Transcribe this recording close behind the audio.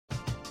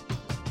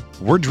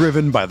We're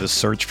driven by the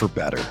search for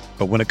better.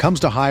 But when it comes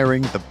to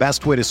hiring, the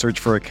best way to search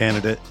for a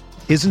candidate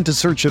isn't to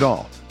search at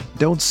all.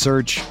 Don't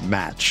search,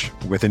 match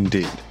with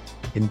Indeed.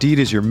 Indeed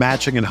is your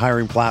matching and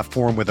hiring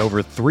platform with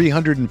over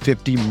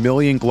 350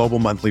 million global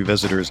monthly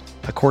visitors,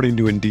 according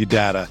to Indeed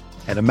data,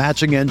 and a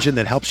matching engine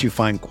that helps you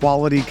find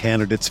quality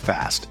candidates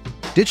fast.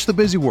 Ditch the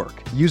busy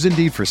work. Use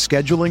Indeed for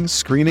scheduling,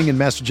 screening, and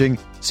messaging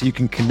so you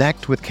can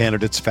connect with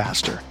candidates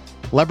faster.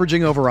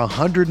 Leveraging over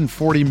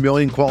 140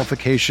 million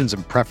qualifications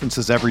and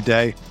preferences every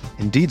day,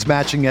 Indeed's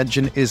matching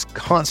engine is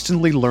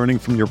constantly learning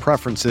from your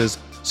preferences,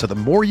 so the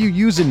more you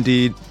use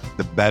Indeed,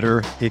 the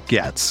better it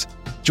gets.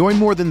 Join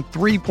more than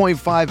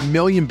 3.5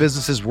 million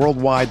businesses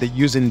worldwide that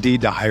use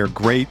Indeed to hire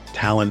great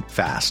talent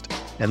fast.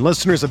 And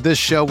listeners of this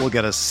show will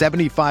get a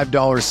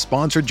 $75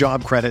 sponsored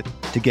job credit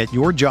to get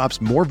your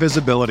jobs more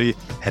visibility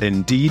at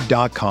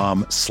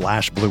Indeed.com/Blue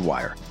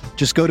Wire.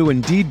 Just go to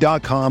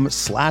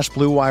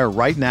Indeed.com/Blue Wire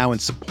right now and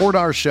support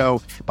our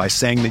show by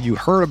saying that you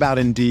heard about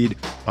Indeed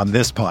on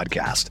this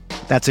podcast.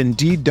 That's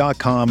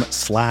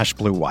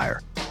Indeed.com/Blue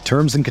Wire.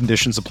 Terms and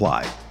conditions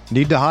apply.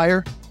 Need to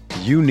hire?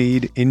 You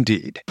need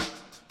Indeed.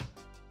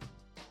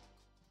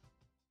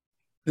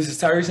 This is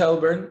Tyrese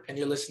Halliburton, and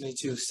you're listening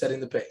to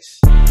Setting the Pace.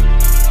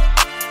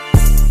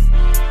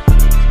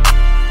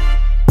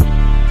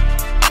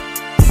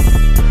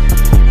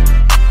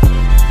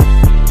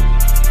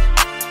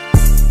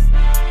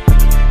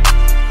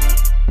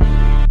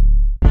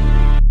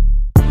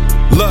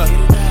 Look,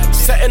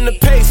 setting the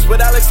pace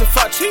with Alex and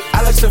Fauci.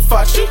 Alex and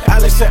Fauci.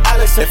 Alex and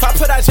Alex. If I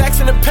put our jacks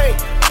in the paint,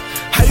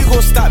 how you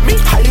gonna stop me?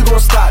 How you gonna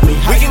stop me?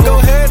 We can go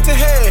head to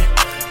head.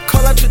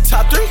 Call out your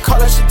top three. Call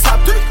out your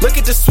top three. Look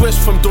at the switch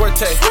from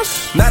Duarte.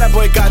 Now that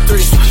boy got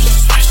three.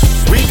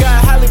 We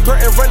got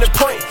Halliburton running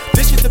point.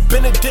 This is the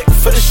Benedict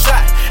for the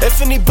shot.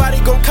 If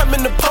anybody gon' come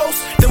in the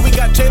post, then we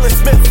got Jalen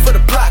Smith for the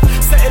block.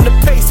 Setting the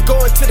pace,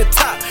 going to the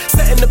top.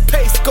 Setting the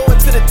pace, going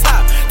to the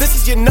top. This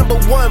is your number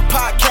one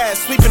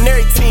podcast. Sweeping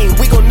every team.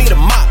 We gon' need a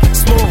mop.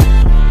 Smooth.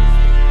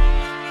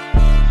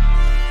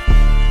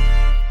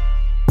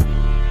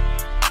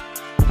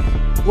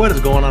 What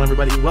is going on,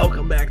 everybody?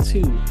 Welcome back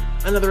to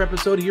another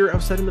episode here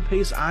of Setting the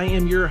Pace. I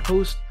am your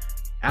host,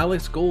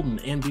 Alex Golden,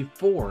 and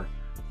before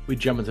we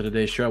jump into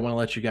today's show, I want to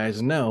let you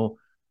guys know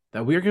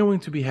that we are going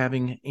to be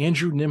having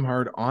Andrew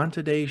Nembhard on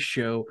today's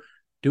show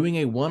doing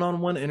a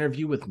one-on-one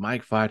interview with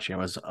Mike Facci. I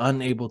was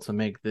unable to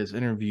make this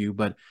interview,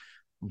 but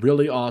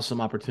really awesome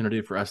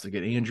opportunity for us to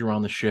get Andrew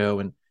on the show,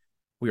 and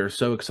we are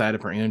so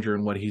excited for Andrew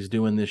and what he's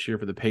doing this year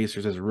for the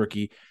Pacers as a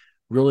rookie.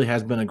 Really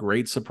has been a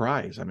great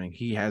surprise. I mean,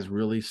 he has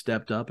really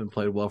stepped up and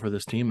played well for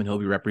this team, and he'll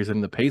be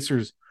representing the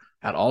Pacers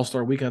at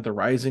All-Star Weekend at the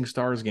Rising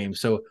Stars game.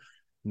 So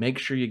make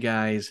sure you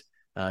guys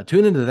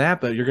tune into that,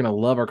 but you're going to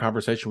love our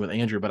conversation with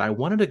Andrew. But I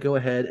wanted to go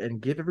ahead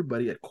and give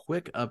everybody a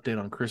quick update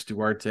on Chris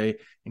Duarte.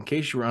 In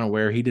case you were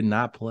unaware, he did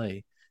not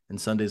play in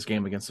Sunday's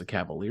game against the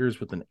Cavaliers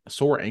with a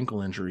sore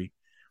ankle injury.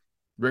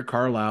 Rick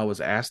Carlisle was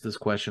asked this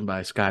question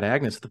by Scott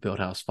Agnes at the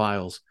Fieldhouse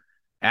Files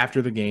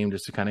after the game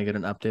just to kind of get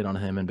an update on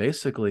him. And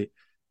basically,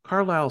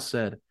 Carlisle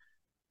said,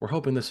 we're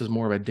hoping this is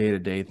more of a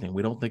day-to-day thing.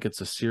 We don't think it's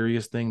a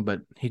serious thing,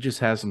 but he just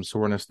has some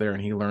soreness there,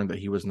 and he learned that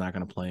he was not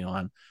going to play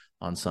on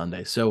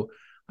Sunday. So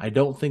I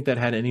don't think that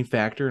had any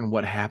factor in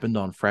what happened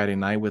on Friday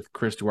night with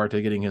Chris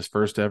Duarte getting his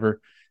first ever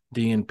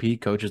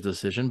DNP coach's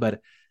decision. But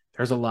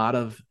there's a lot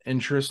of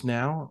interest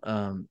now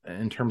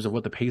in terms of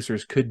what the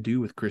Pacers could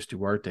do with Chris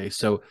Duarte.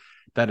 So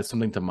that is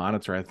something to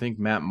monitor. I think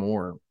Matt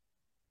Moore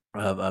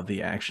of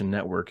the Action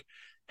Network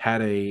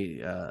had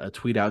a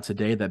tweet out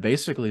today that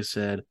basically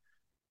said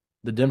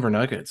the Denver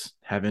Nuggets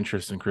have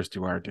interest in Chris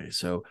Duarte.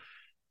 So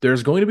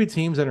there's going to be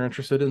teams that are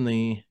interested in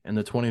the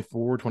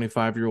 24,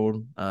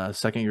 25-year-old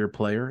second-year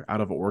player out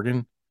of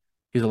Oregon.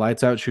 He's a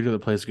lights-out shooter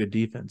that plays good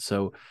defense.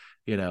 So,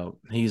 you know,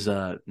 he's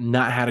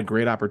not had a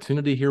great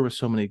opportunity here with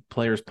so many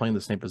players playing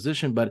the same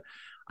position, but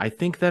I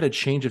think that a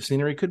change of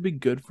scenery could be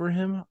good for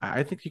him.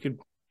 I think he could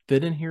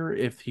fit in here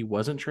if he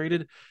wasn't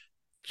traded.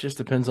 Just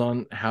depends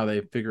on how they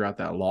figure out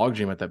that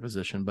logjam at that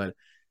position. But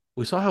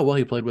we saw how well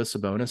he played with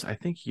Sabonis. I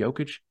think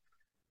Jokic,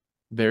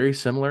 very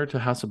similar to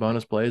how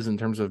Sabonis plays in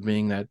terms of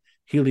being that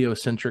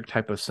heliocentric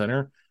type of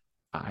center.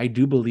 I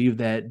do believe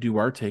that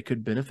Duarte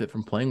could benefit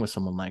from playing with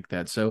someone like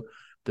that. So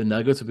the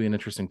Nuggets would be an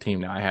interesting team.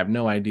 Now, I have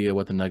no idea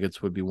what the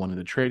Nuggets would be wanting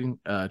to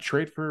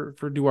trade for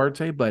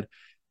Duarte, but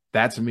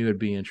that to me would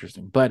be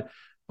interesting. But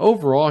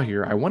overall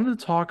here, I wanted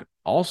to talk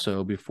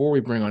also, before we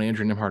bring on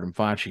Andrew Nembhard and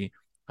Facci,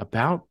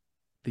 about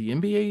the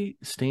NBA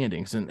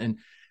standings. And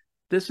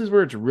this is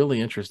where it's really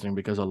interesting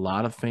because a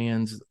lot of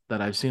fans that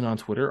I've seen on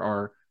Twitter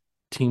are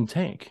team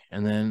tank.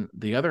 And then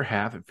the other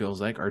half, it feels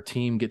like, our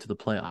team get to the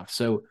playoffs.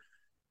 So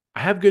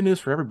I have good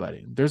news for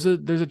everybody. There's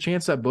a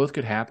chance that both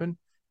could happen,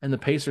 and the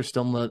Pacers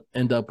still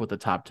end up with the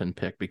top 10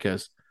 pick,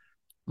 because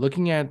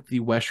looking at the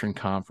Western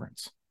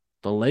Conference,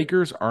 the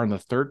Lakers are in the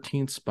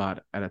 13th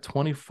spot at a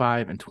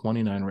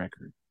 25-29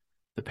 record.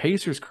 The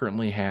Pacers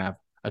currently have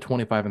a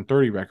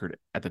 25-30 record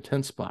at the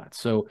 10th spot.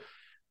 So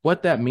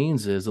what that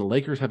means is the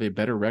Lakers have a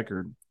better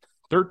record.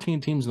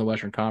 13 teams in the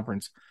Western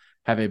Conference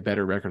have a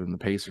better record than the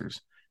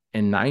Pacers.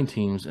 and 9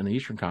 teams in the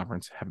Eastern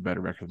Conference have a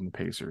better record than the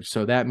Pacers.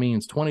 So that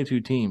means 22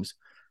 teams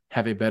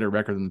have a better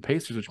record than the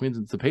Pacers, which means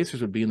that the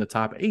Pacers would be in the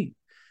top 8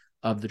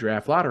 of the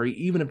draft lottery,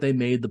 even if they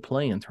made the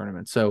play-in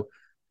tournament. So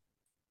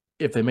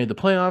if they made the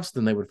playoffs,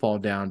 then they would fall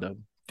down to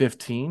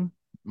 15,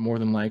 more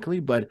than likely.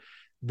 But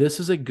this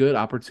is a good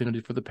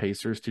opportunity for the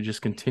Pacers to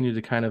just continue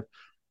to kind of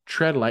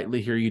tread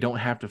lightly here. You don't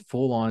have to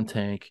full-on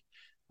tank.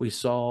 We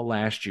saw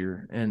last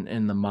year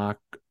in the mock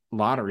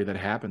lottery that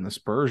happened, the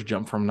Spurs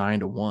jumped from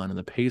 9-1, and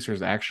the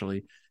Pacers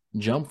actually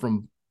jumped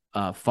from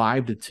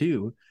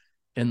 5-2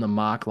 in the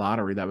mock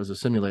lottery. That was a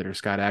simulator.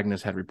 Scott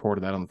Agnes had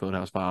reported that on the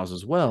Fieldhouse Files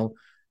as well.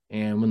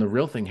 And when the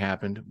real thing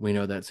happened, we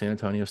know that San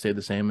Antonio stayed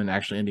the same, and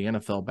actually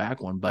Indiana fell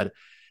back one. But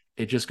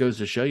it just goes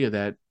to show you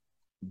that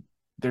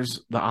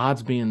there's the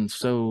odds being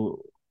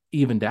so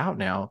evened out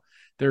now.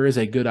 There is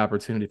a good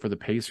opportunity for the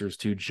Pacers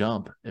to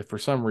jump. If for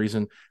some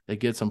reason they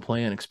get some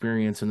play-in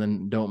experience and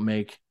then don't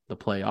make the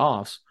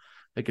playoffs,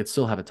 they could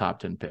still have a top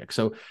 10 pick.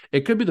 So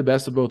it could be the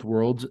best of both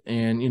worlds.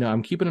 And,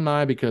 I'm keeping an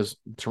eye because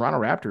Toronto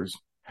Raptors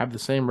have the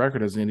same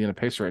record as the Indiana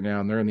Pacers right now,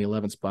 and they're in the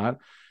 11th spot.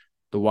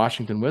 The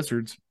Washington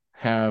Wizards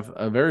have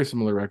a very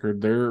similar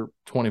record. They're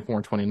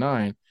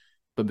 24-29,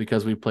 but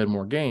because we played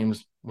more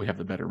games, we have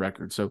the better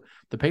record. So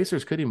the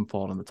Pacers could even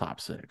fall in the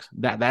top 6.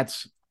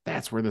 That's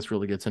where this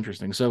really gets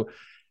interesting. So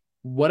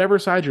whatever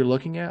side you're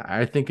looking at,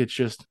 I think it's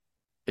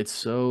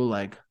so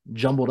like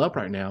jumbled up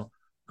right now.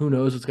 Who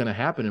knows what's going to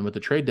happen? And with the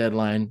trade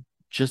deadline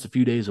just a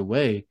few days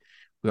away,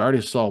 we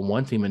already saw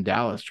one team in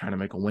Dallas trying to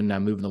make a win now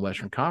move in the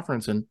Western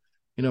Conference. And,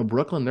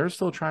 Brooklyn, they're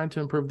still trying to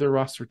improve their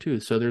roster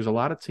too. So there's a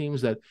lot of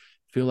teams that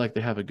feel like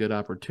they have a good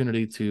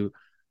opportunity to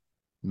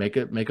make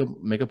a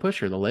push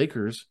here. The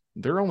Lakers,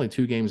 they're only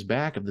 2 games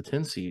back of the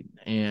 10 seed,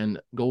 and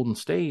Golden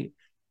State,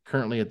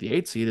 currently at the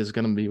 8 seed, is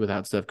going to be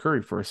without Steph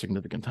Curry for a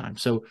significant time.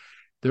 So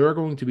there are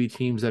going to be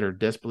teams that are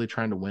desperately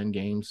trying to win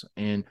games,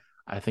 and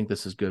I think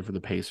this is good for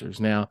the Pacers.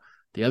 Now,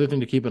 the other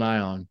thing to keep an eye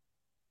on,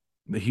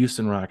 the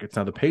Houston Rockets.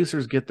 Now, the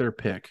Pacers get their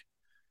pick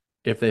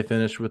if they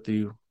finish with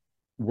the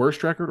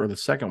worst record or the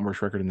second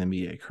worst record in the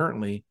NBA.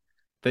 Currently,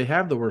 they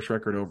have the worst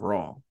record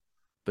overall,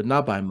 but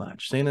not by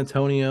much. San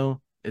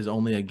Antonio is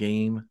only a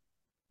game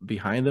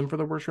behind them for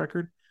the worst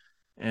record,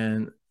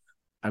 and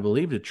I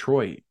believe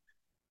Detroit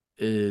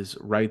is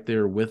right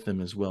there with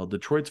them as well.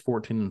 Detroit's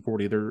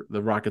 14-40.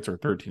 The Rockets are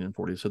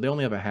 13-40, so they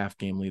only have a half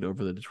game lead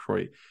over the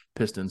Detroit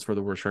Pistons for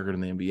the worst record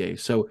in the NBA.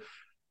 So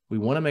we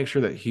want to make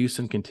sure that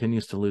Houston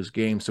continues to lose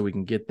games so we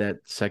can get that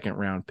second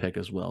round pick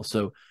as well.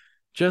 So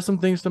just some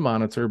things to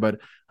monitor, but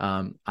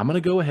I'm going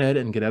to go ahead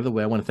and get out of the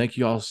way. I want to thank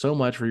you all so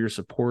much for your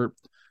support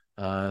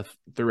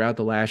throughout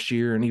the last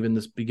year, and even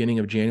this beginning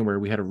of January.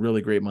 We had a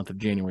really great month of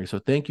January. So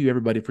thank you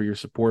everybody for your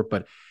support.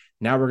 But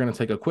now we're going to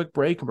take a quick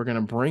break, and we're going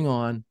to bring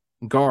on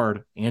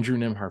guard Andrew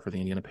Nembhard for the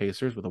Indiana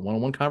Pacers with a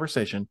one-on-one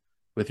conversation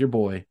with your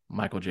boy,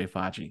 Michael J.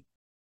 Facci.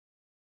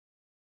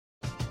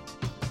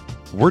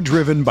 We're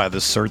driven by the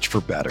search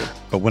for better.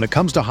 But when it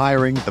comes to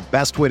hiring, the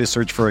best way to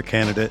search for a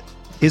candidate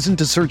isn't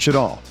to search at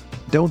all.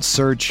 Don't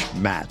search,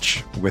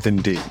 match with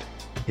Indeed.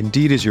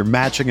 Indeed is your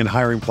matching and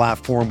hiring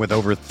platform with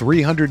over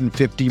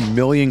 350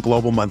 million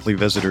global monthly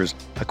visitors,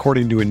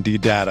 according to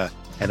Indeed data,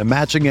 and a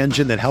matching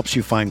engine that helps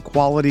you find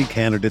quality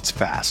candidates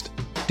fast.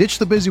 Ditch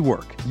the busy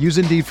work. Use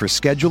Indeed for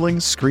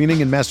scheduling,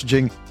 screening, and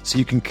messaging so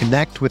you can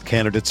connect with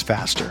candidates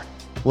faster.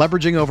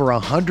 Leveraging over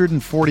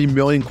 140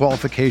 million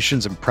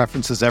qualifications and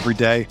preferences every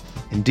day,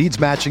 Indeed's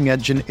matching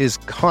engine is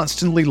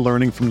constantly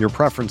learning from your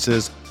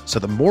preferences, so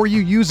the more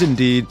you use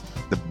Indeed,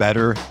 the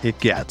better it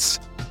gets.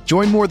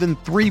 Join more than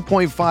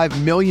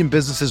 3.5 million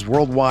businesses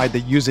worldwide that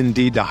use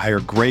Indeed to hire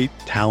great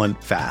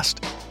talent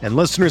fast. And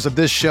listeners of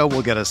this show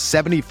will get a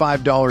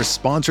 $75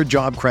 sponsored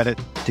job credit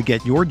to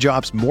get your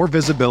jobs more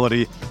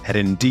visibility at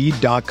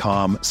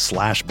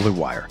Indeed.com/Blue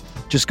Wire.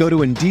 Just go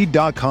to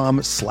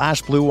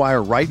Indeed.com/Blue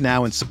Wire right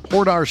now and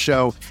support our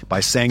show by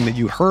saying that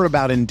you heard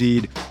about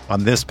Indeed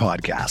on this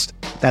podcast.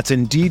 That's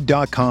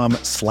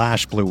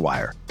Indeed.com/Blue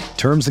Wire.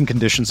 Terms and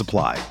conditions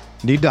apply.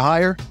 Need to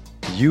hire?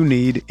 You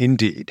need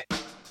Indeed.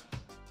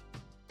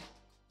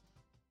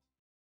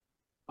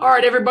 All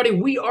right, everybody,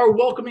 we are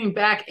welcoming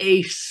back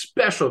a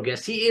special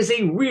guest. He is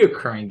a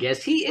reoccurring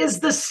guest. He is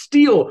the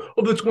steal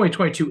of the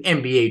 2022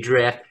 NBA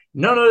draft.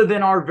 None other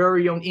than our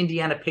very own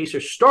Indiana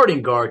Pacers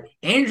starting guard,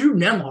 Andrew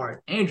Nembhard.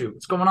 Andrew,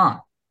 what's going on?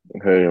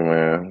 Hey,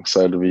 man.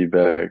 Excited to be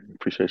back.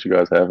 Appreciate you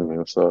guys having me.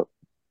 What's up?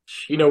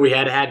 We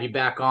had to have you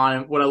back on.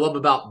 And what I love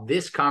about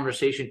this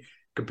conversation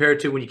compared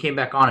to when you came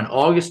back on in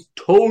August,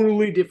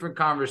 totally different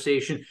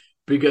conversation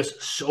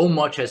because so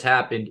much has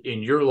happened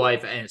in your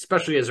life, and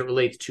especially as it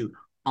relates to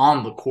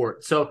on the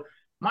court. So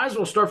might as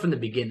well start from the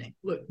beginning.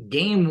 Look,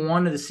 game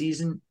 1 of the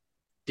season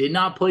did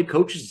not play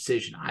coach's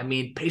decision. I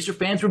mean, Pacer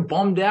fans were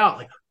bummed out.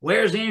 Like,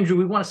 where's Andrew?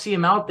 We want to see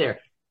him out there.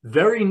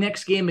 Very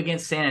next game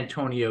against San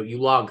Antonio, you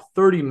log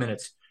 30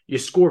 minutes, you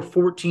score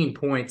 14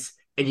 points,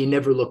 and you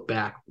never look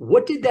back.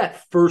 What did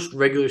that first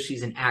regular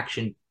season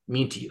action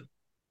mean to you?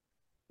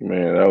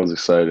 Man, that was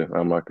exciting.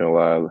 I'm not going to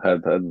lie. I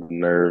had the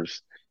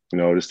nerves,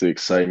 just the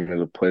excitement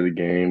to play the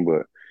game.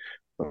 But,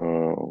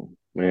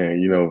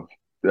 man,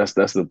 that's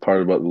the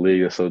part about the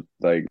league that's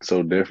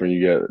so different. You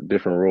get a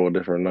different role,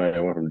 different night.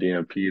 I went from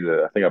DMP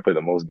to I think I played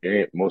the most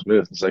minutes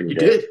in the second You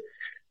game, did.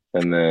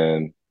 and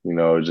then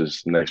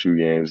just next few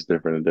games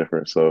different and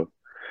different. So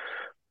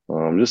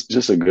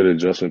just a good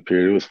adjustment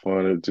period. It was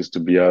fun just to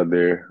be out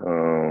there,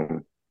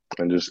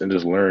 and just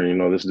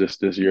learn.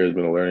 This year has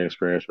been a learning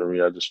experience for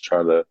me. I just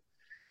try to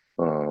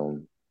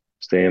um,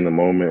 stay in the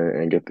moment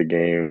and get the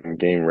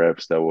game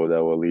reps that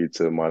will lead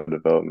to my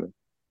development.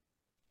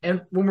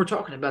 And when we're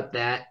talking about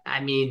that, I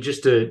mean,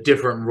 just a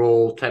different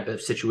role type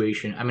of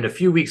situation. I mean, a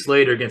few weeks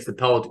later against the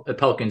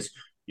Pelicans,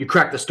 you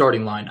cracked the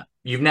starting lineup.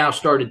 You've now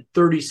started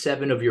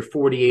 37 of your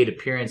 48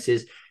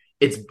 appearances.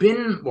 It's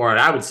been, or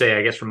I would say,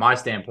 I guess from my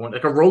standpoint,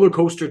 like a roller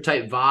coaster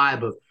type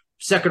vibe of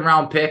second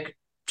round pick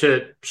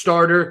to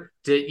starter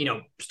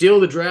to, steal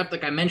the draft,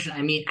 like I mentioned.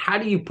 I mean, how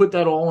do you put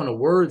that all into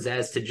words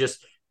as to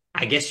just,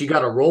 I guess you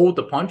got to roll with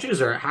the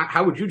punches, or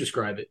how would you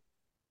describe it?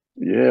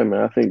 Yeah,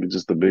 man. I think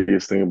just the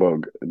biggest thing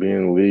about being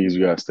in the league is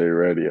you gotta stay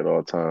ready at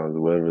all times.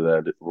 Whatever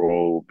that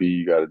role will be,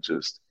 you gotta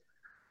just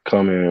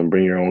come in and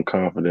bring your own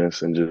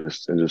confidence and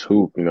just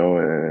hoop, and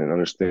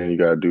understand you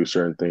gotta do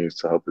certain things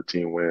to help the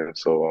team win.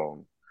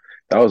 So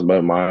that was my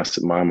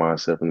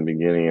mindset from the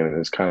beginning, and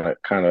it's kind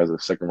of as a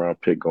second round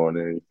pick going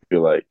in, you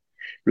feel like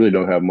you really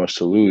don't have much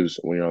to lose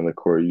when you're on the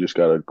court. You just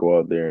gotta go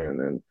out there and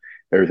then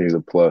everything's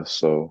a plus.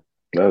 So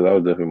that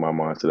was definitely my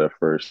mindset at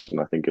first,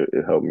 and I think it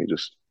helped me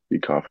just be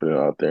confident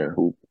out there and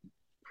hoop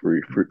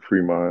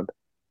free mind.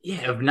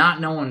 Yeah, of not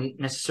knowing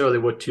necessarily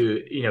what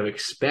to,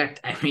 expect.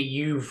 I mean,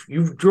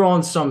 you've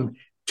drawn some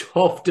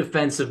tough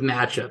defensive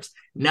matchups,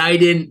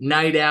 night in,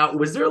 night out.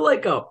 Was there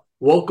like a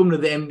welcome to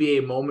the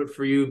NBA moment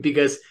for you?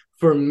 Because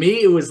for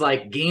me, it was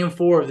like game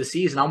 4 of the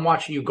season. I'm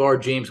watching you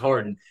guard James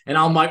Harden, and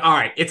I'm like, all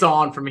right, it's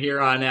on from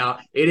here on out.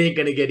 It ain't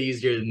gonna get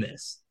easier than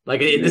this.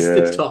 Like it's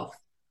Yeah, tough.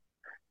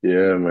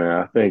 yeah,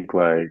 man. I think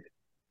like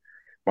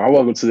my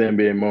welcome to the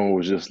NBA moment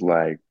was just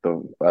like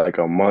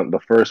a month, the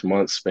first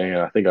month span.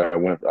 I think I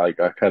went like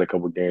I had a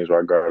couple games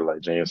where I guarded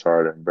like James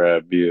Harden,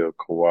 Brad Beal,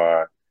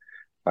 Kawhi.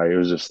 Like it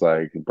was just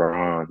like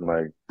Bron,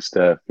 like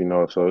Steph,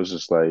 So it was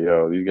just like,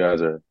 yo, these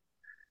guys are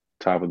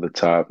top of the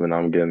top, and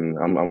I'm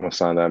gonna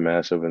sign that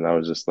matchup, and that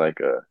was just like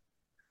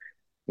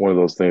one of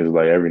those things.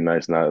 Like every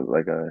night's a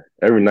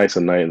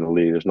night in the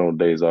league. There's no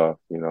days off.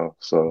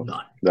 So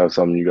None. that was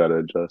something you got to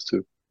adjust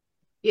to.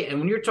 Yeah, and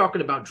when you're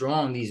talking about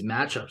drawing these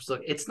matchups,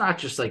 look, it's not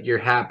just like you're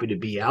happy to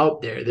be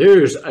out there.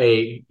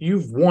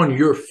 You've won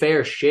your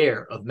fair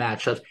share of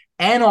matchups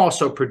and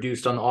also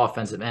produced on the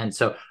offensive end.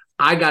 So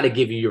I got to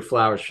give you your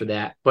flowers for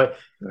that. But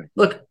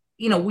look,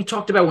 we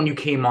talked about when you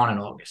came on in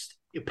August.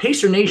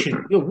 Pacer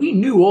Nation, we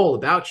knew all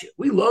about you.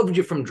 We loved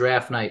you from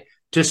draft night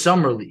to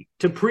summer league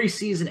to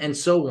preseason and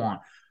so on.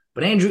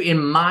 But Andrew,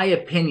 in my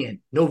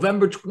opinion,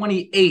 November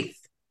 28th,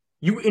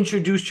 you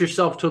introduced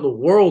yourself to the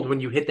world when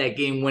you hit that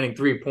game-winning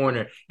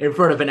three-pointer in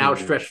front of an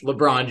outstretched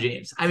LeBron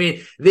James. I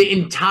mean, the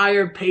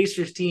entire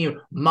Pacers team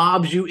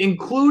mobs you,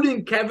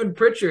 including Kevin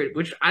Pritchard,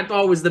 which I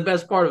thought was the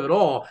best part of it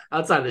all,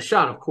 outside of the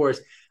shot, of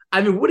course.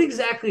 I mean, what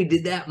exactly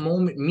did that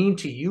moment mean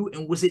to you?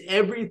 And was it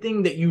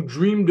everything that you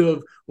dreamed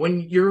of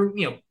when you're,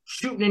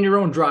 shooting in your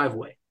own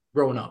driveway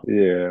growing up?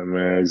 Yeah,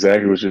 man,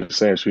 exactly what you're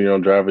saying. So you're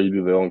on driver, you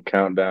do the own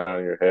countdown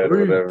in your head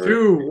or 3, whatever.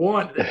 2,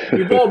 1.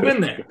 We've all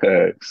been there.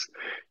 Facts.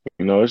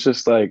 It's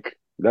just like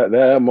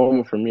that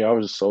moment for me. I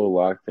was just so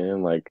locked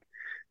in. Like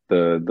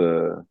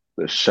the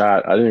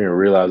shot, I didn't even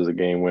realize it was a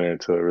game winner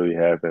until it really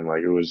happened.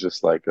 Like it was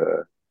just like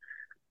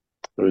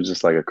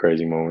a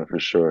crazy moment for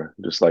sure.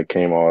 Just like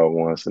came all at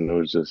once, and it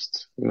was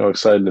just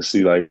exciting to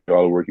see like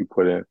all the work you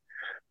put in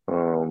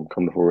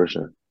come to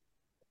fruition.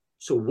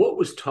 So what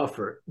was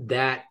tougher,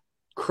 that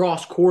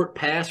cross-court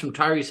pass from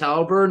Tyrese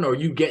Halliburton or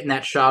you getting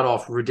that shot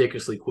off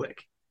ridiculously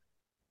quick?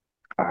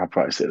 I'd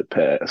probably say the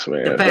pass,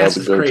 man. The That pass was a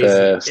is good crazy.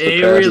 pass. The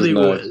It pass is really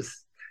nuts.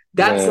 was.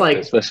 That's Man, like,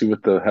 especially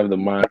with having the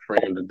mind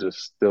frame to just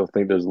still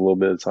think there's a little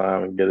bit of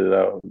time and get it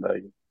out.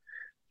 Like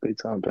big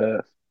time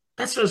pass.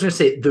 that's what I was going to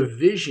say. The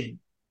vision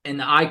and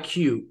the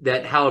IQ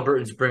that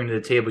Halliburton's bringing to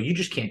the table, you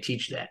just can't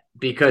teach that.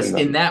 Because No.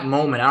 in that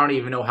moment, I don't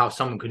even know how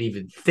someone could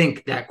even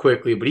think that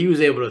quickly, but he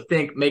was able to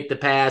think, make the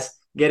pass,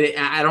 get it.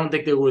 I don't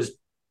think there was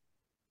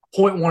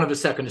 0.1 of a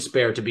second to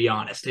spare, to be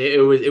honest. It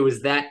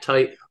was that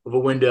tight of a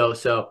window.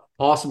 So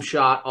awesome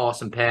shot,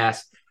 awesome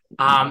pass.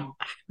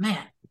 Man,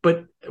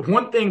 but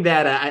one thing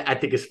that I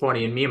think is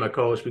funny, and me and my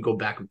co-host, we go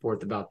back and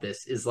forth about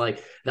this, is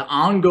like the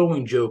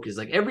ongoing joke is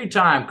like every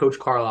time Coach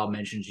Carlisle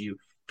mentions you,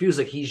 feels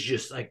like he's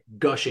just like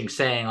gushing,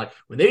 saying like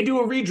when they do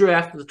a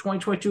redraft of the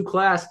 2022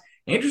 class,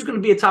 Andrew's going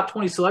to be a top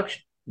 20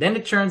 selection. Then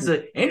it turns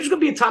to Andrew's going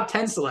to be a top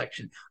 10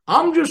 selection.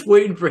 I'm just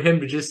waiting for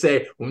him to just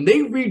say when they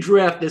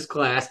redraft this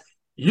class,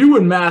 you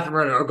and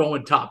Matherin are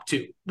going top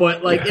 2.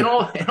 But like in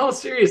all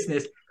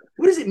seriousness,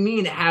 what does it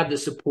mean to have the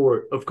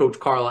support of Coach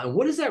Carlisle, and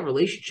what has that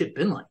relationship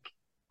been like?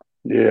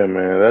 Yeah,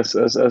 man, that's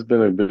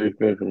been a big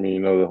thing for me.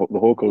 The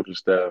whole coaching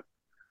staff,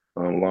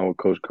 along with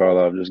Coach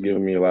Carlisle, just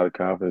giving me a lot of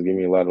confidence, giving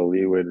me a lot of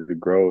leeway to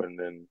grow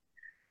and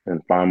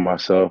find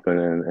myself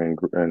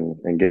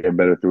and get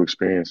better through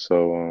experience.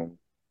 So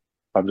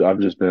I've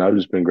just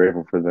been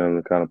grateful for them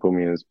to kind of put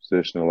me in this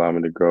position, allow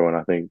me to grow, and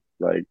I think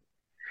like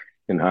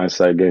in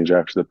hindsight, getting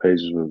drafted to the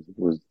Pacers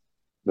was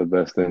the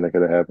best thing that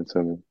could have happened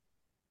to me.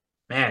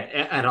 Man,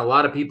 and a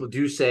lot of people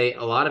do say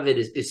a lot of it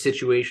is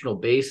situational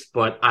based,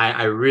 but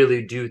I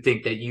really do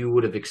think that you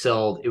would have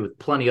excelled it with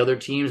plenty other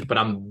teams. But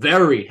I'm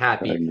very I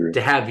happy agree.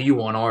 to have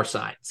you on our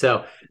side.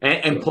 So,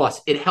 and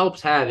plus, it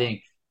helps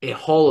having a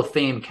Hall of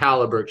Fame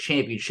caliber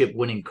championship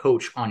winning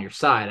coach on your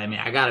side. I mean,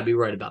 I got to be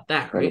right about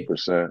that, right?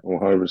 100%,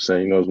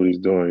 100%. He knows what he's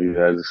doing. He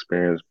has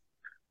experience,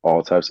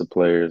 all types of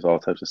players, all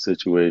types of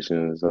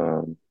situations.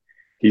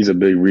 He's a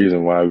big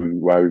reason why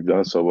we've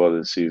done so well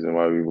this season,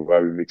 why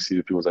we've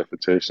exceeded people's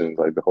expectations.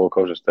 Like the whole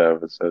coaching staff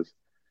has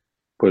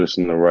put us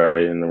in the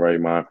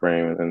right mind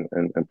frame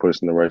and put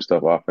us in the right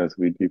stuff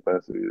offensively,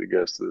 defensively to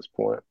get us to this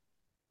point.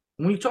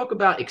 When you talk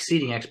about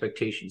exceeding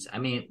expectations, I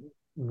mean,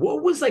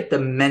 what was like the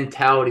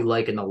mentality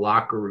like in the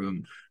locker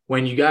room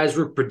when you guys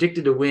were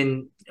predicted to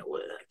win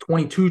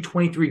 22,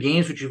 23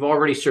 games, which you've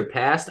already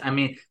surpassed? I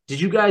mean,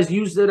 did you guys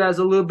use it as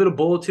a little bit of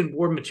bulletin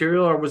board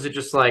material, or was it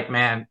just like,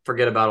 man,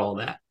 forget about all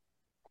that?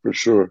 For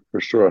sure,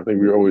 for sure. I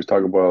think we always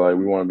talk about like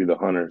we want to be the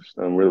hunters,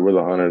 and we're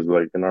the hunters.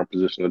 Like in our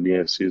position to be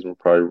in season, we're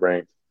probably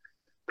ranked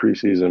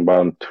preseason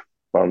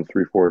bottom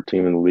 3, 4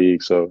 team in the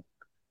league. So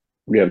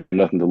we have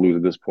nothing to lose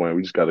at this point.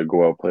 We just got to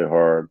go out, play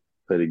hard,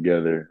 play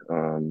together,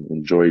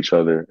 enjoy each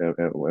other,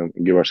 and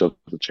give ourselves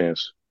a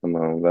chance.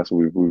 And that's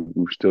what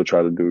we still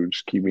try to do.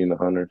 Just keep being the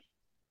hunters.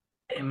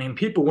 I mean,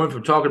 people went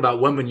from talking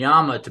about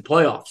Wembanyama to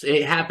playoffs.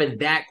 It happened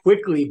that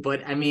quickly,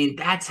 but I mean,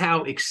 that's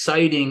how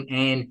exciting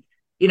and,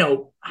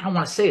 I don't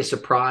want to say a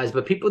surprise,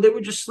 but people, they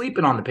were just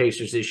sleeping on the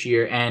Pacers this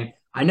year. And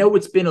I know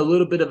it's been a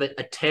little bit of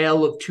a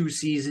tale of 2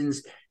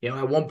 seasons.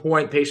 At one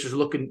point, Pacers are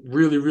looking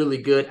really, really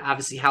good.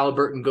 Obviously,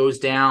 Halliburton goes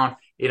down,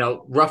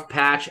 rough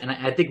patch. And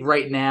I think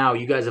right now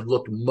you guys have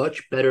looked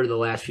much better the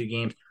last few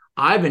games.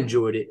 I've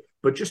enjoyed it.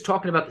 But just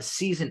talking about the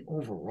season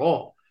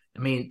overall,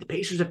 I mean, the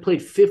Pacers have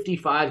played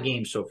 55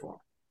 games so far.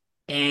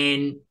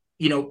 And,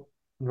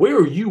 where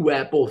are you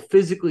at both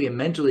physically and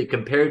mentally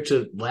compared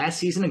to last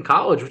season in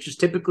college, which is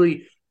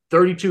typically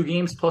 32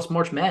 games plus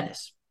March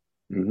Madness?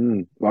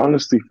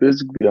 Honestly,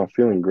 physically, I'm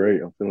feeling great.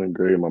 I'm feeling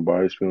great. My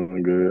body's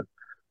feeling good.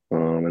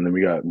 And then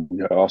we got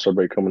All-Star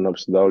break coming up,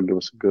 so that'll give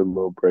us a good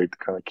little break to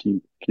kind of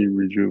keep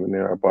rejuvenating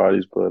our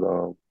bodies. But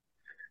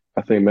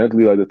I think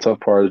mentally, like the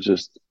tough part is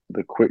just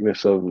the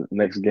quickness of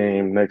next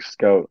game, next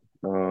scout.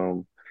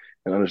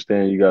 And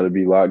understand you got to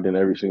be locked in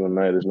every single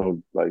night. There's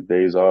no like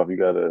days off. You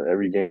got to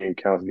every game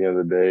counts at the end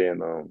of the day,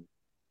 and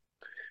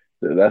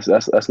that's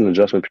an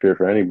adjustment period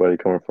for anybody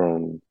coming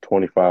from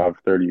 25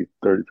 to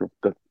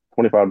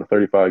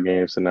 35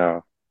 games to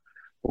now,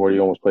 where you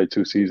almost played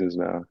 2 seasons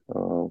now.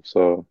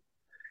 So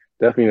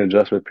definitely an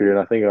adjustment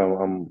period. I think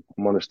I'm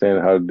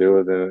understanding how to deal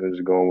with it and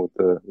just going with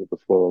the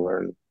flow of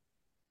learning.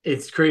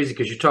 It's crazy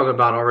because you're talking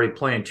about already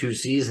playing 2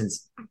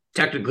 seasons.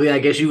 Technically, I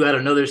guess you got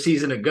another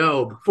season to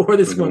go before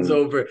this one's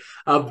over,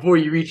 before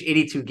you reach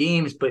 82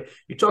 games. But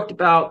you talked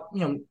about,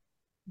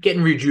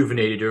 getting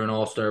rejuvenated during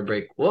All-Star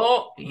break.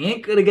 Well, you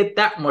ain't going to get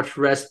that much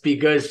rest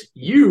because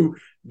you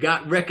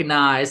got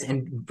recognized,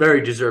 and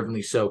very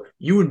deservingly so,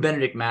 you and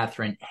Benedict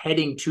Mathurin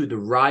heading to the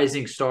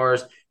Rising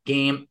Stars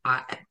game.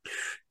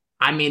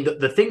 I mean,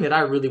 the thing that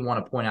I really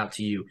want to point out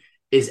to you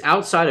is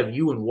outside of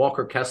you and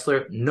Walker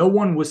Kessler, no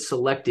one was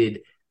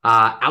selected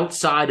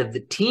outside of the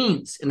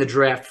teens in the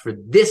draft for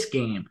this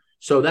game.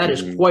 So that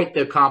is quite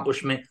the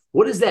accomplishment.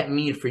 What does that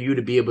mean for you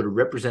to be able to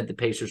represent the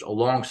Pacers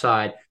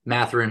alongside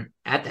Mathurin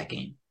at that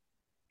game?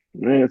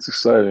 Man, it's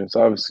exciting. It's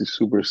obviously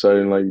super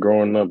exciting. Like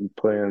growing up and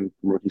playing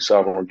rookie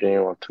sophomore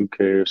game on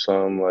 2K or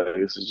something. Like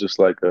this is just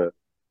like a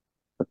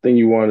thing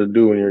you want to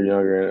do when you're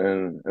younger,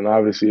 and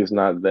obviously it's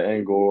not the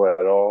end goal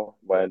at all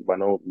by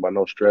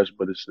no stretch.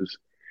 But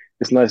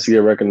it's nice to get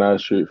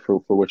recognized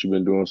for what you've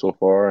been doing so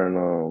far,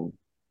 and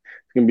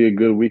it's gonna be a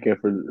good weekend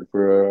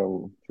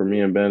for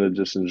me and Ben to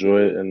just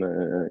enjoy it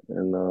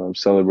and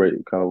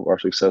celebrate kind of our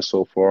success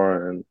so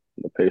far and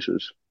the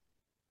Pacers.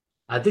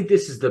 I think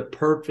this is the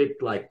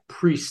perfect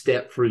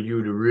pre-step for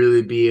you to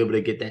really be able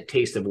to get that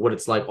taste of what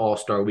it's like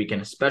All-Star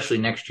Weekend, especially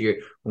next year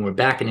when we're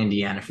back in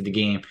Indiana for the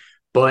game.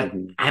 But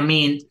I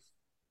mean,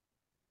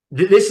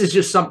 this is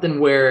just something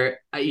where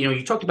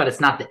you talked about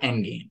it's not the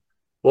end game.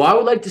 Well, I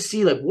would like to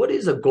see what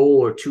is a goal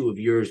or two of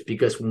yours,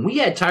 because when we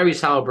had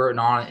Tyrese Halliburton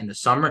on in the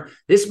summer,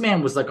 this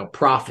man was like a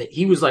prophet.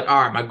 He was like,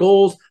 all right, my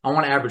goals, I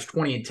want to average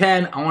 20 and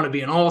 10. I want to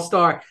be an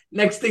all-star.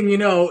 Next thing you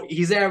know,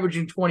 he's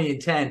averaging 20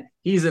 and 10.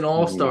 He's an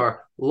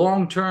all-star.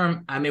 Long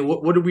term, I mean,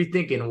 what are we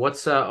thinking?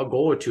 What's a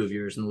goal or two of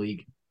yours in the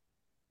league?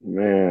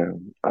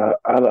 Man, I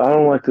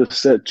don't like to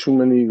set too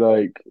many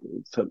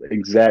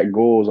exact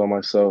goals on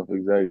myself,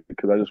 exactly,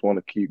 because I just want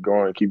to keep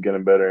going, keep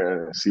getting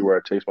better, and see where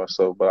I take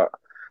myself. But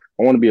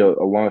I want to be a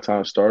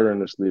long-time starter in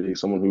this league,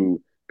 someone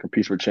who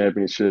competes for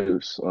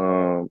championships,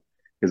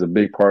 is a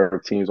big part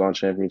of teams on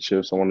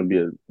championships. I want to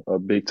be a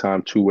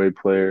big-time two-way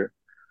player,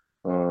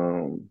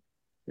 and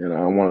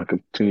I want to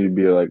continue to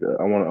be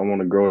I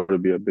want to grow to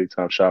be a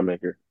big-time shot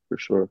maker for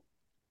sure.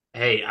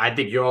 Hey, I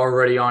think you're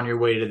already on your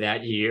way to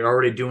that. You're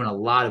already doing a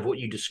lot of what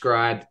you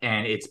described,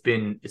 and it's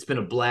been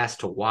a blast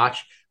to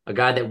watch. A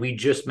guy that we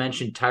just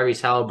mentioned,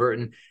 Tyrese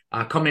Halliburton,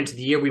 coming into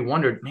the year, we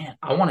wondered, man,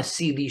 I want to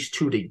see these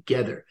two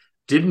together.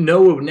 Didn't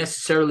know it would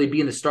necessarily be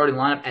in the starting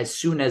lineup as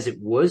soon as it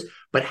was,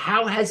 but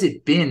how has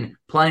it been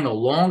playing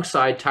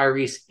alongside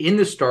Tyrese in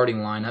the starting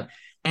lineup?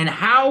 And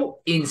how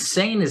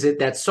insane is it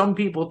that some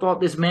people thought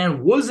this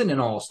man wasn't an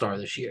all-star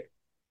this year?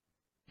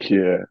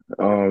 Yeah,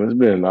 it's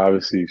been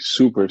obviously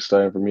super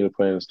exciting for me to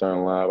play in the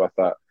starting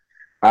lineup.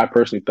 I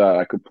personally thought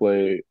I could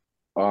play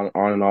on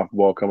and off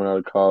ball coming out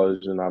of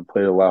college, and I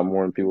played a lot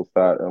more than people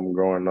thought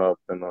growing up,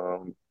 and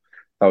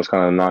that was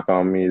kind of a knock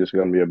on me, just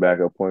gonna be a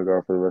backup point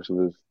guard for the rest of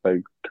his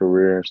like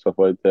career and stuff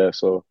like that.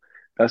 So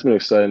that's been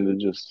exciting to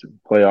just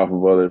play off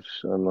of others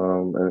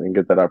and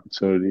get that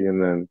opportunity. And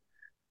then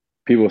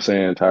people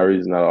saying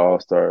Tyrese is not an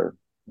all star.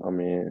 I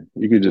mean,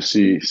 you could just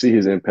see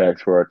his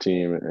impact for our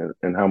team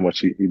and how much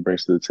he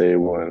brings to the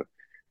table and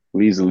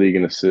leads the league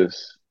in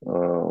assists.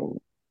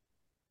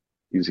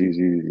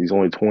 He's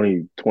only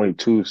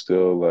 22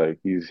 still. Like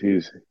he's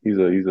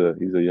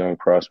a young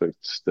prospect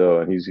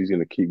still, and he's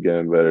gonna keep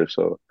getting better.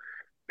 So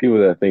people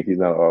that think he's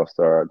not an all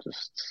star,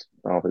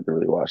 I don't think they're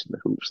really watching the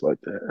hoops like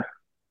that.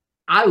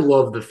 I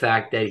love the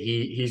fact that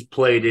he's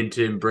played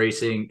into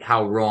embracing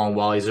how wrong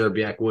Wally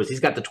Zerbiak was. He's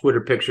got the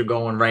Twitter picture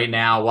going right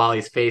now,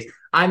 Wally's face.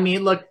 I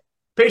mean, look,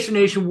 Patient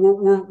Nation,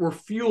 we're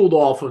fueled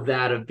off of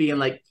that, of being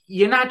like,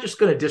 you're not just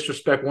going to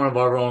disrespect one of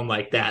our own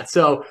like that.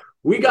 So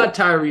we got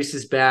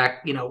Tyrese's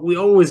back. You know, we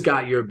always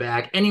got your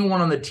back.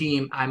 Anyone on the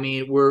team, I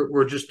mean,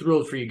 we're just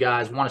thrilled for you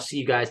guys. Want to see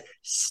you guys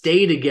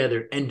stay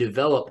together and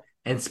develop.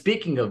 And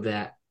speaking of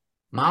that,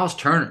 Miles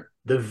Turner,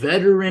 the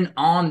veteran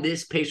on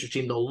this Pacers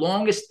team, the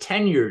longest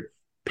tenured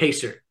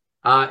Pacer,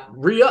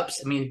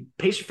 re-ups. I mean,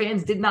 Pacer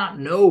fans did not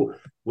know,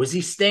 was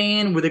he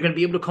staying? Were they going to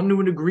be able to come to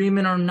an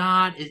agreement or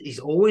not? He's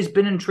always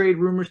been in trade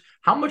rumors.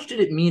 How much did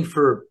it mean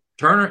for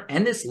Turner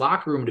and this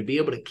locker room to be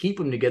able to keep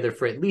them together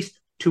for at least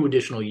 2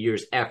 additional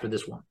years after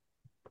this one?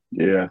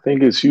 Yeah, I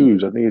think it's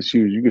huge. I think it's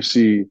huge. You can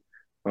see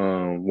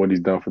what he's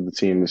done for the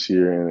team this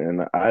year,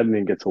 and I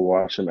didn't get to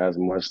watch him as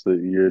much the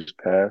years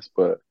past,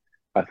 but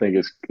I think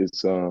it's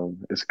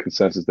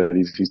consensus that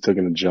he's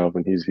taken a jump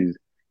and he's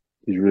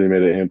really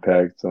made an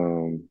impact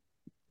on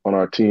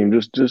our team.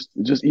 Just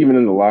even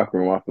in the locker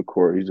room, off the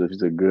court, he's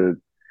a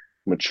good,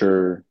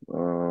 mature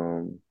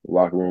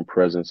locker room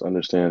presence.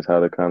 Understands how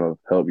to kind of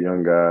help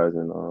young guys,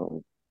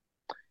 and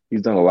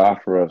he's done a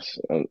lot for us.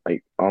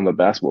 Like on the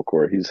basketball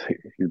court, he's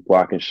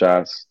blocking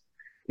shots.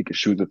 He can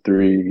shoot the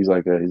three. He's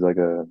like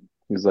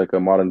a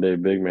modern day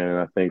big man, and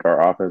I think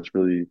our offense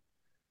really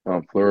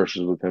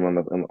flourishes with him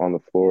on the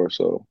floor.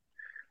 So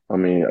I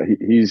mean,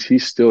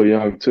 he's still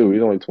young too.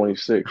 He's only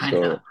 26, I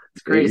know. so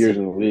It's 8 years crazy.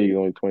 in the league,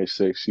 only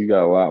 26. You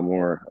got a lot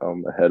more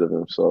ahead of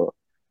him. So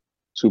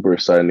super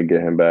exciting to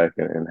get him back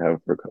and have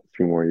him for a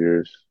few more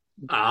years.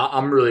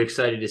 I'm really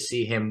excited to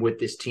see him with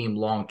this team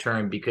long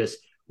term, because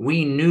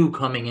we knew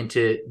coming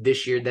into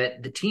this year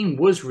that the team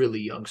was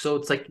really young. So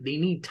it's like they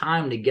need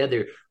time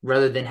together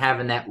rather than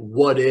having that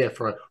what if,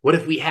 or what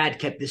if we had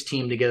kept this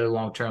team together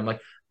long term.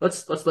 Like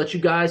let's let you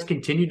guys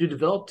continue to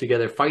develop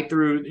together, fight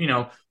through,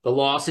 the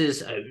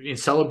losses, and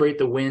celebrate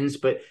the wins.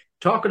 But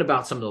talking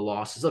about some of the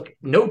losses, look,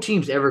 no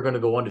team's ever going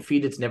to go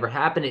undefeated. It's never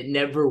happened. It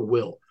never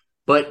will.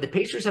 But the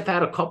Pacers have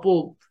had a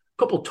couple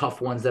tough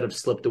ones that have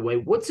slipped away.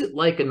 What's it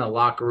like in the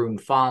locker room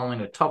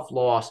following a tough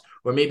loss,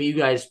 or maybe you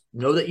guys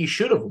know that you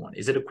should have won?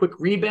 Is it a quick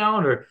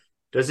rebound, or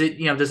does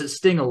it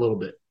sting a little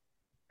bit?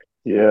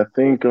 Yeah, I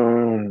think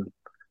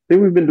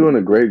we've been doing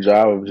a great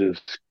job of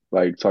just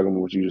like talking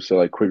about what you just said,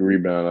 like quick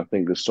rebound. I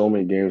think there's so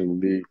many games in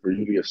the league for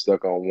you to get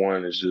stuck on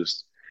one. It's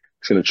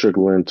going to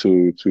trickle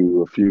into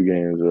a few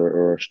games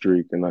or a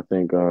streak, and I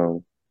think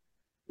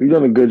we've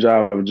done a good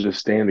job of just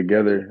staying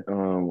together,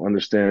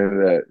 understanding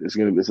that this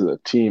is a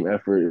team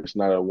effort. It's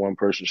not a one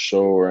person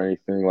show or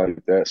anything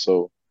like that.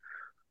 So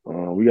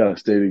we gotta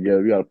stay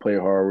together. We gotta play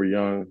hard. We're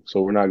young,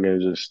 so we're not gonna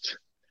just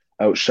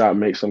outshot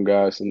make some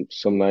guys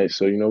some nights.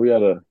 So we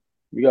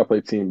gotta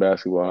play team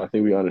basketball. I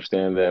think we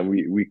understand that, and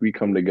we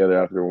come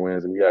together after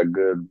wins, and we got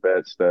good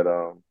bets that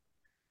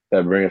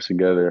bring us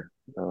together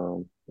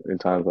in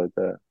times like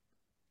that.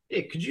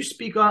 Yeah, could you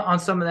speak on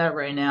some of that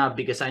right now?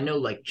 Because I know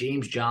like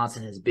James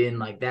Johnson has been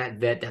like that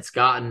vet that's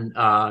gotten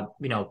a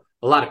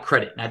lot of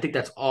credit. And I think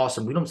that's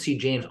awesome. We don't see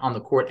James on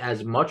the court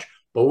as much,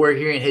 but we're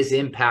hearing his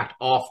impact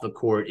off the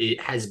court. It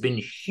has been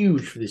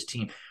huge for this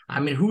team. I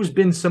mean, who's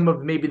been some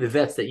of maybe the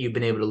vets that you've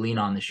been able to lean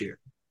on this year?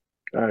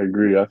 I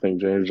agree. I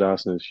think James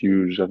Johnson is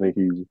huge. I think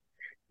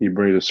he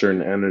brings a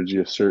certain energy,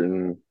 a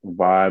certain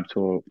vibe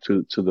to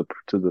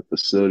the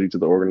facility, to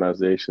the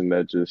organization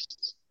that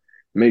just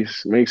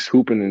makes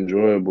hooping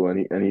enjoyable.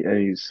 And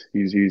he's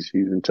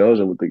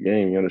intelligent with the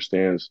game. He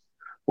understands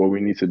what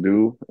we need to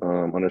do.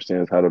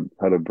 Understands how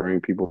to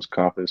bring people's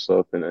confidence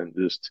up, and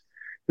just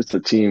a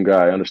team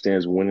guy.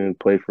 Understands winning.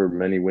 Played for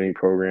many winning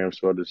programs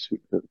throughout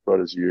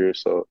his year,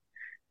 so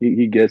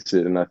he gets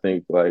it. And I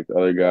think like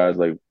other guys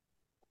like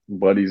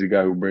Buddy's a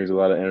guy who brings a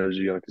lot of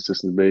energy on a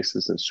consistent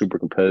basis and super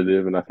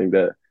competitive. And I think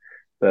that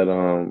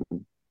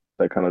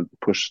that kind of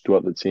pushes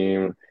throughout the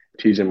team.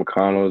 TJ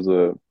McConnell is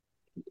a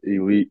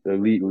elite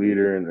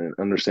leader and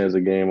understands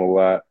the game a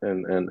lot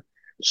and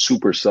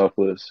super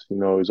selfless. You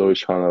know, he's always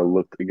trying to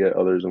look to get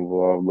others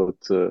involved, look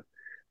to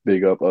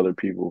big up other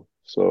people.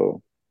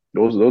 So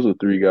those are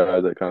three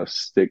guys that kind of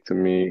stick to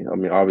me. I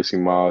mean, obviously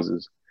Miles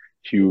is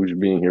huge,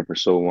 being here for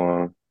so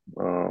long,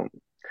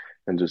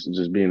 and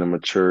just being a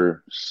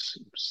mature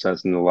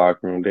sense in the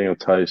locker room. Daniel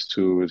Tice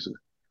too is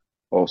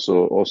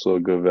also a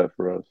good vet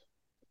for us.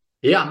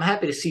 Yeah, I'm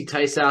happy to see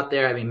Tice out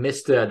there. I mean,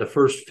 missed the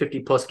first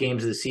 50-plus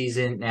games of the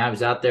season. Now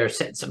he's out there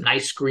setting some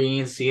nice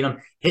screens, seeing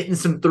him hitting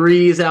some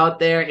threes out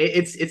there.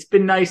 It's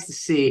been nice to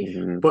see.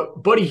 Mm-hmm.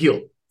 But Buddy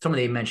Hield,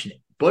 somebody mentioned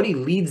it. Buddy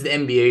leads the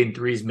NBA in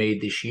threes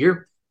made this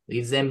year,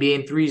 leads the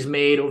NBA in threes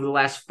made over the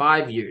last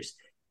 5 years.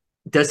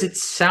 Does it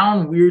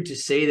sound weird to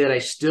say that I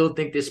still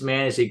think this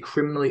man is a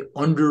criminally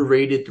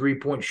underrated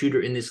three-point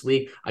shooter in this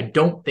league? I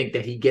don't think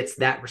that he gets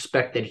that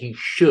respect that he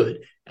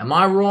should. Am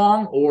I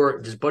wrong, or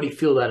does Buddy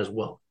feel that as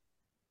well?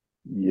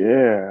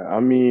 Yeah, I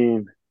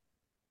mean,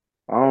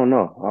 I don't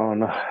know.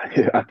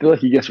 I feel like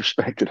he gets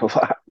respected a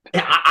lot.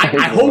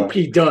 I hope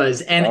he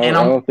does. And I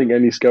don't think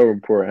any scout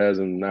report has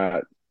him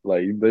not.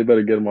 Like, they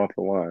better get him off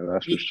the line.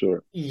 That's for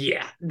sure.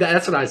 Yeah,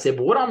 that's what I said.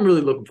 But what I'm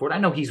really looking for, and I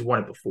know he's won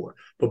it before,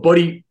 but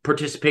Buddy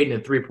participating in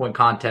a three-point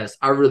contest,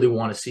 I really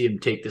want to see him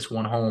take this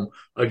one home.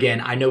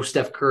 Again, I know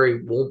Steph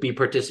Curry won't be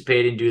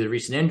participating due to the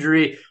recent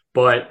injury,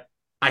 but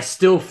I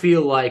still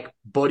feel like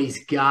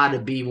Buddy's got to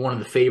be one of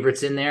the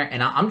favorites in there.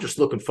 And I'm just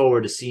looking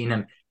forward to seeing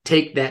him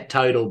take that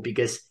title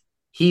because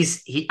I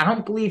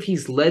don't believe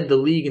he's led the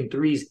league in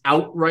threes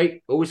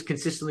outright, always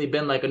consistently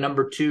been like a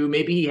number two.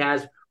 Maybe he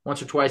has once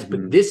or twice,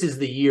 but this is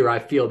the year I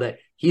feel that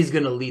he's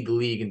going to lead the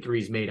league in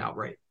threes made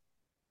outright.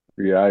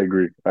 Yeah, I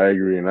agree.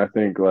 And I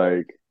think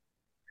the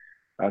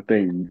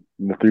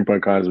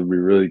three-point contest would be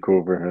really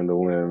cool for him to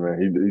win, man.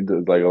 He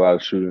does like a lot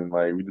of shooting.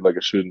 Like, we do like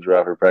a shooting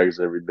draft for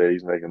practice every day.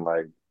 He's making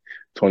like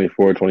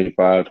 24,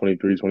 25,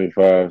 23,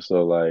 25.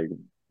 So, like,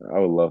 I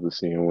would love to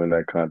see him win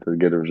that contest,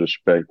 get his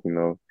respect, you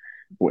know,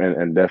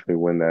 and definitely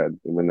win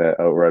that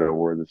outright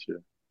award this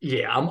year.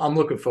 Yeah, I'm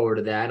looking forward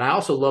to that. And I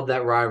also love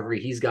that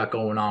rivalry he's got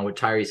going on with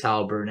Tyrese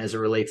Halliburton as it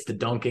relates to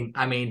dunking.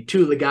 I mean,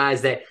 two of the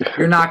guys that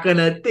you're not going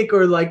to think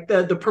are like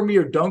the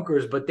premier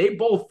dunkers, but they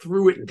both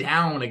threw it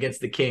down against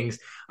the Kings.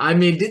 I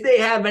mean, did they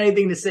have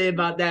anything to say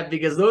about that?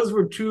 Because those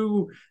were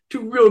two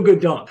real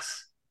good dunks.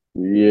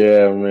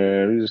 Yeah,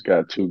 man. We just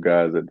got two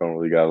guys that don't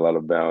really got a lot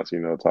of balance, you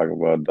know, talking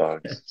about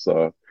dunks.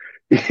 So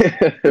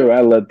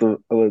I let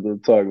them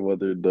talk about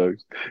their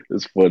dunks.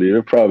 It's funny.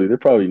 They're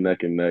probably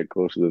neck and neck,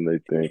 closer than they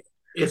think.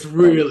 It's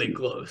really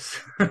close.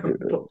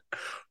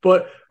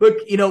 But look,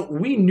 you know,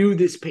 we knew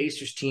this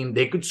Pacers team,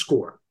 they could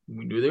score.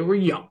 We knew they were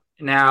young.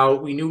 Now,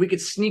 we knew we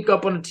could sneak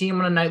up on a team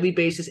on a nightly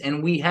basis,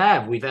 and we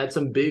have. We've had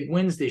some big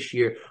wins this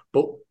year.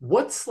 But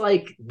what's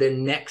like the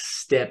next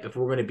step if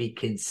we're going to be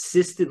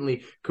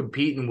consistently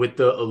competing with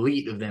the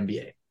elite of the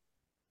NBA?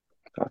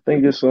 I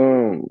think it's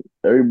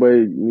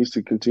everybody needs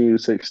to continue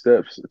to take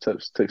steps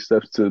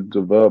to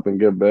develop and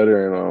get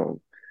better. And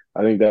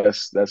I think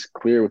that's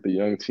clear with the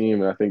young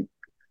team. And I think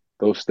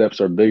those steps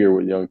are bigger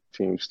with young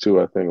teams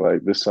too. I think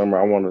like this summer,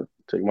 I want to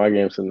take my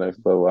game to the next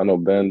level. I know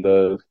Ben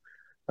does.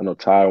 I know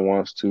Ty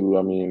wants to.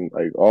 I mean,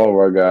 like all of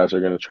our guys are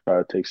going to try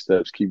to take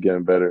steps, keep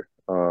getting better.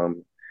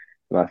 And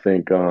I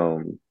think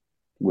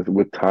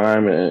with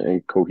time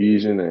and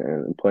cohesion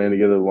and playing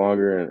together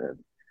longer and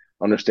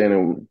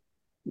understanding,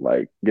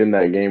 like getting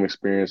that game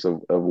experience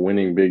of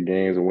winning big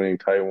games and winning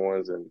tight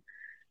ones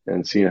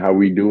and seeing how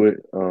we do it,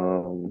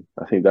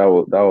 I think that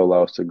will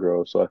allow us to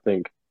grow. So I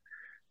think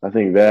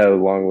that,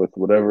 along with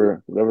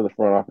whatever the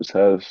front office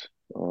has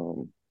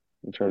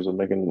in terms of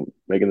making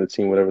the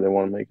team whatever they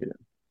want to make it.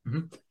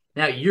 Mm-hmm.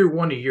 Now, year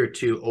one to year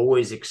two,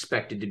 always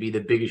expected to be the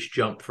biggest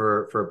jump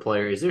for a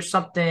player. Is there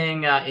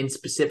something in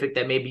specific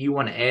that maybe you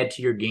want to add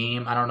to your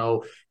game? I don't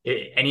know,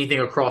 anything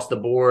across the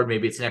board.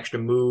 Maybe it's an extra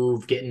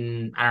move, I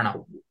don't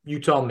know. You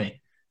tell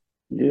me.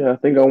 Yeah, I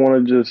think I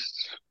want to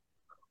just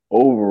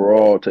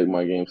overall take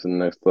my game to the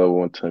next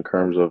level in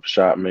terms of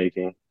shot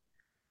making,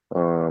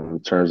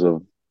 in terms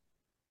of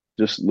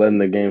just letting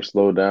the game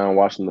slow down,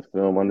 watching the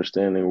film,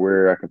 understanding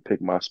where I can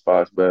pick my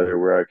spots better,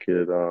 where I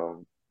could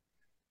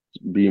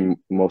be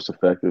most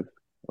effective.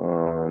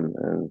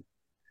 And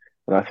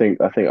I think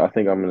I'm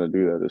going to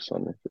do that this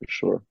summer for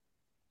sure.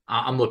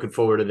 I'm looking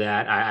forward to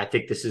that. I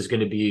think this is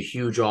going to be a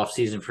huge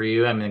offseason for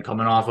you. I mean,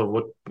 coming off of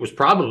what was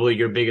probably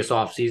your biggest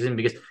offseason,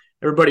 because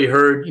everybody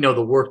heard, you know,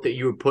 the work that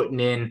you were putting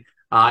in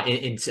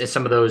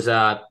some of those,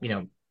 you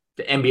know,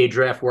 the NBA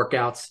draft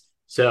workouts.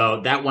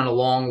 So that went a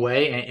long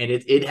way, and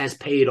it has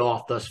paid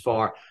off thus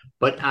far.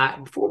 But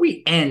before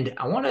we end,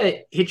 I want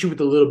to hit you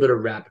with a little bit of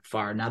rapid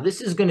fire. Now,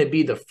 this is going to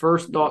be the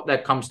first thought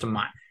that comes to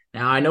mind.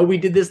 Now, I know we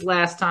did this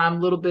last time, a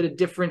little bit of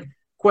different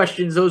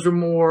questions. Those are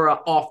more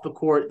off the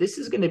court. This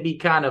is going to be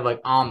kind of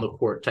like on the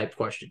court type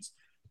questions.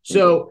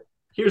 So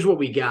here's what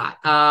we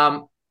got.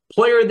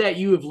 Player that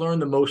you have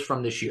learned the most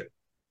from this year.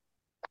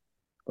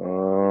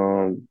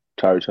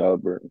 Tyrese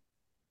Halliburton.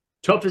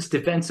 Toughest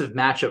defensive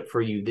matchup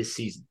for you this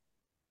season?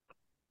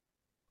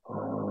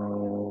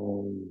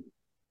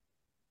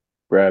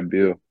 Brad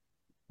Beal.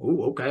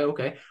 Oh,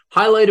 okay.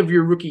 Highlight of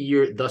your rookie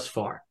year thus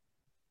far?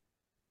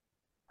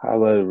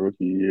 Highlight of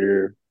rookie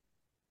year,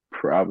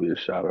 probably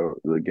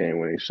the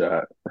game-winning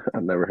shot. I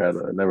never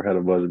had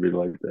a buzzer beater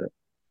like that.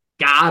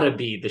 Gotta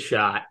be the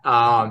shot.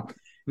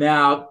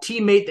 Now,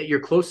 teammate that you're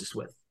closest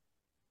with?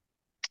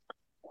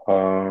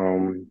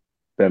 Ben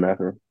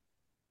Mathurin.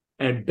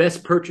 And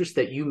best purchase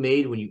that you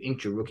made when you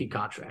inked your rookie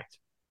contract?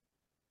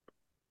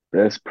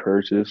 Best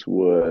purchase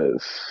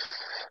was,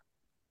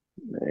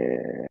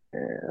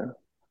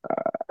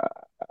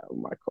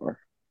 my car.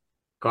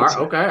 Car?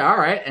 Okay, all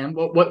right. And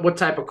what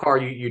type of car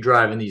you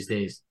driving these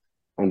days?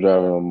 I'm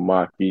driving a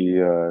Mach-E.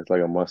 It's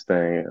like a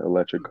Mustang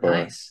electric car.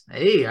 Nice.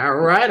 Hey, all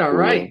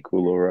right.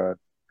 Cool little ride.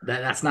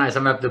 That's nice.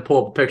 I'm going to have to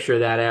pull up a picture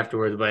of that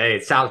afterwards. But, hey,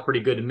 it sounds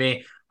pretty good to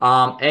me.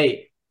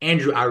 Hey,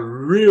 Andrew, I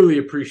really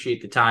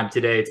appreciate the time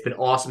today. It's been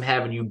awesome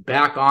having you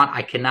back on.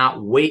 I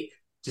cannot wait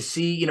to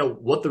see,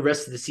 what the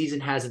rest of the season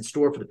has in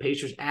store for the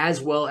Pacers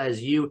as well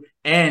as you.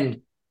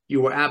 And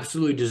you are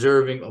absolutely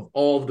deserving of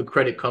all of the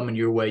credit coming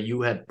your way.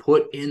 You have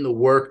put in the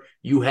work.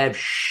 You have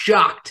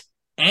shocked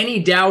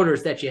any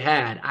doubters that you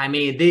had. I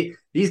mean,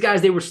 these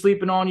guys, they were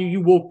sleeping on you. You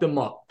woke them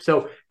up.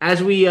 So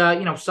as we,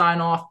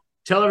 sign off,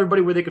 tell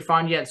everybody where they could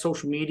find you at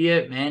social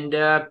media and,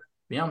 where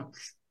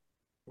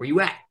you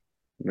at.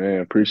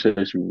 Man,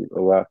 appreciate you a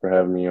lot for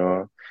having me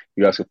on.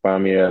 You guys can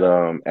find me at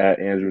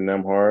Andrew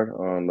Nembhard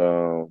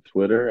on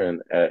Twitter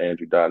and at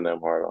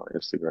Andrew.Nembhard on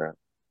Instagram.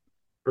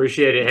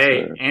 Appreciate it.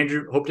 Hey,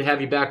 Andrew, hope to have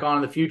you back on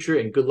in the future,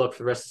 and good luck for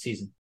the rest of the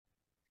season.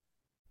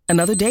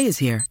 Another day is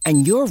here,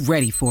 and you're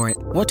ready for it.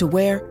 What to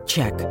wear?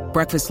 Check.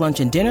 Breakfast, lunch,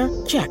 and dinner?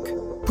 Check.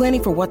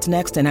 Planning for what's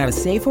next and how to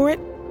save for it?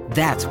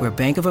 That's where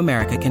Bank of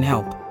America can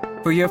help.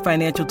 For your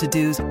financial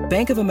to-dos,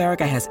 Bank of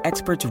America has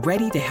experts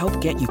ready to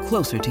help get you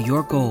closer to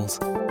your goals.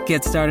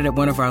 Get started at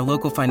one of our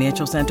local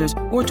financial centers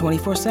or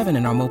 24/7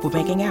 in our mobile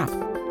banking app.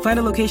 Find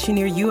a location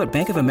near you at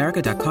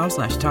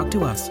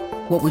bankofamerica.com/talktous.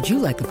 What would you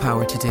like the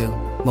power to do?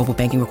 Mobile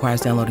banking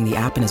requires downloading the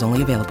app and is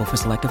only available for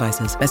select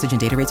devices. Message and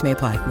data rates may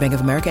apply. Bank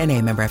of America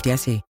N.A., member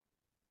FDIC.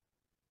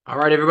 All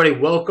right, everybody,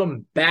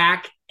 welcome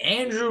back.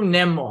 Andrew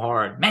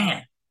Nembhard.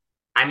 Man,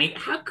 I mean,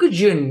 how could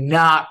you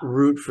not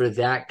root for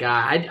that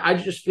guy? I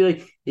just feel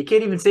like you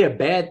can't even say a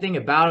bad thing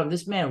about him.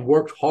 This man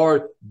worked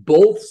hard,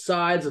 both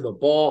sides of the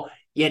ball,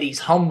 yet he's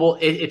humble.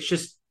 It's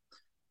just,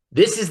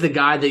 this is the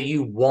guy that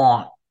you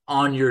want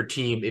on your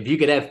team. If you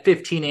could have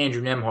 15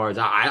 Andrew Nembhards,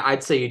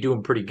 I'd say you're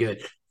doing pretty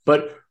good.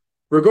 But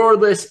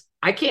regardless,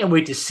 I can't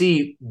wait to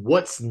see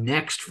what's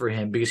next for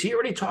him, because he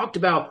already talked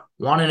about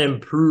wanting to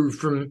improve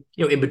from,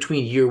 in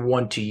between year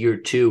one to year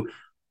two.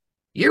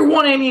 Year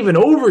one ain't even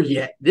over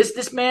yet.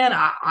 This man,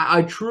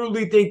 I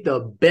truly think the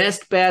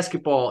best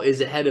basketball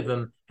is ahead of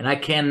him, and I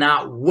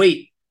cannot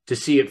wait to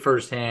see it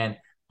firsthand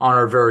on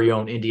our very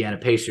own Indiana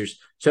Pacers.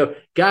 So,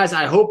 guys,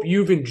 I hope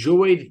you've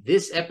enjoyed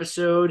this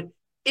episode.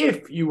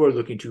 If you are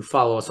looking to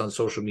follow us on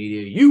social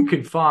media, you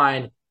can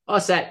find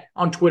us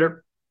on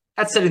Twitter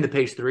at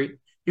SettingThePace3.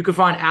 You can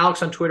find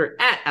Alex on Twitter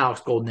at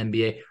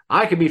AlexGoldenNBA.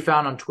 I can be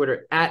found on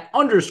Twitter at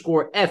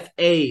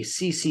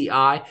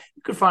 _FACCI.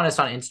 You can find us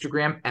on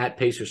Instagram at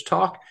Pacers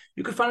Talk.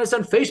 You can find us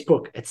on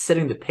Facebook at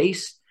Setting the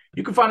Pace.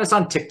 You can find us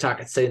on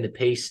TikTok at Setting the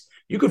Pace.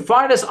 You can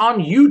find us on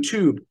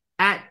YouTube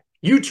at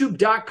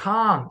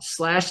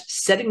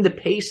youtube.com/Setting the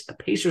Pace, a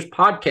Pacers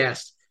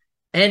podcast.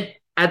 And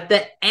at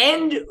the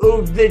end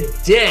of the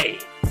day,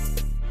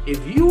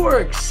 if you are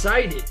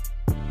excited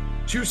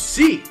to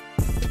see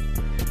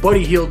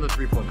Buddy Hield in the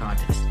three-point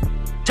contest,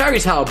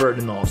 Tyrese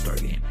Halliburton in the All-Star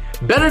game,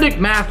 Benedict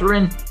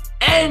Mathurin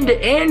and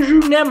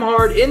Andrew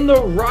Nembhard in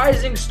the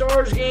Rising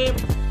Stars game,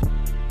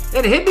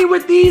 then hit me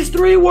with these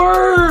three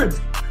words: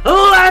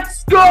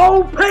 let's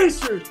go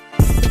Pacers!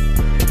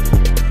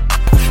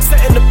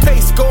 Setting the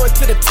pace, going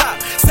to the top.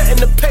 Setting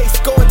the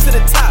pace, going to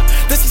the top.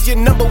 This is your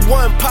number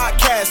one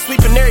podcast.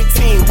 Sweeping every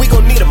team. We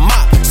gon' need a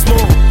mop.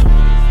 Smooth.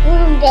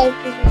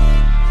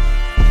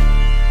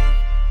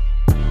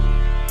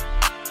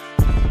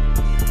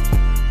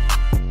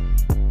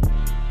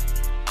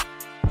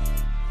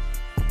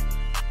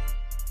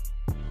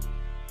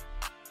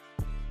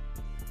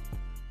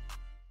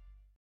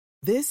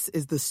 This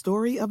is the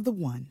story of the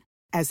one.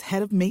 As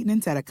head of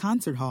maintenance at a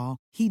concert hall,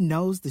 he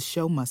knows the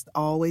show must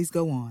always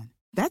go on.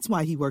 That's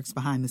why he works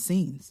behind the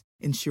scenes,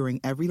 ensuring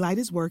every light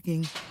is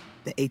working,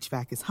 the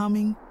HVAC is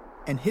humming,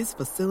 and his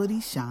facility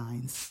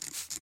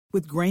shines.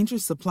 With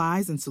Grainger's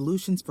supplies and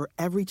solutions for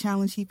every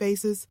challenge he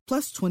faces,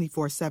 plus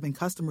 24/7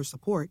 customer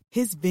support,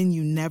 his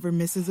venue never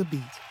misses a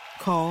beat.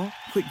 Call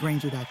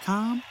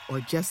quickgrainger.com or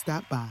just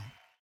stop by.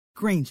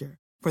 Grainger,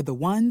 for the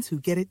ones who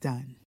get it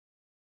done.